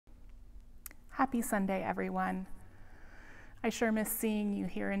Happy Sunday, everyone. I sure miss seeing you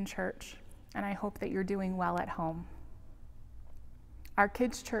here in church, and I hope that you're doing well at home. Our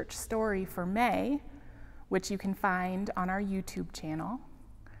Kids Church story for May, which you can find on our YouTube channel,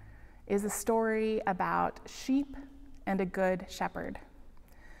 is a story about sheep and a good shepherd.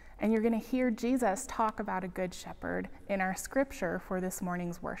 And you're going to hear Jesus talk about a good shepherd in our scripture for this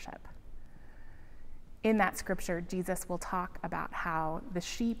morning's worship. In that scripture, Jesus will talk about how the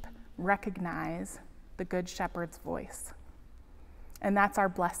sheep recognize the good shepherd's voice. And that's our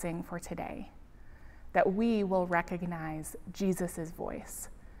blessing for today, that we will recognize Jesus' voice,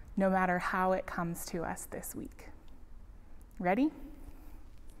 no matter how it comes to us this week. Ready?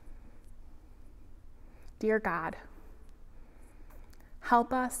 Dear God,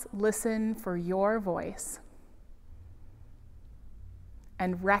 help us listen for your voice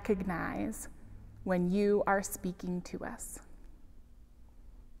and recognize when you are speaking to us.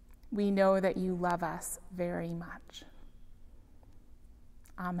 We know that you love us very much.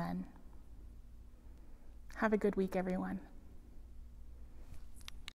 Amen. Have a good week, everyone.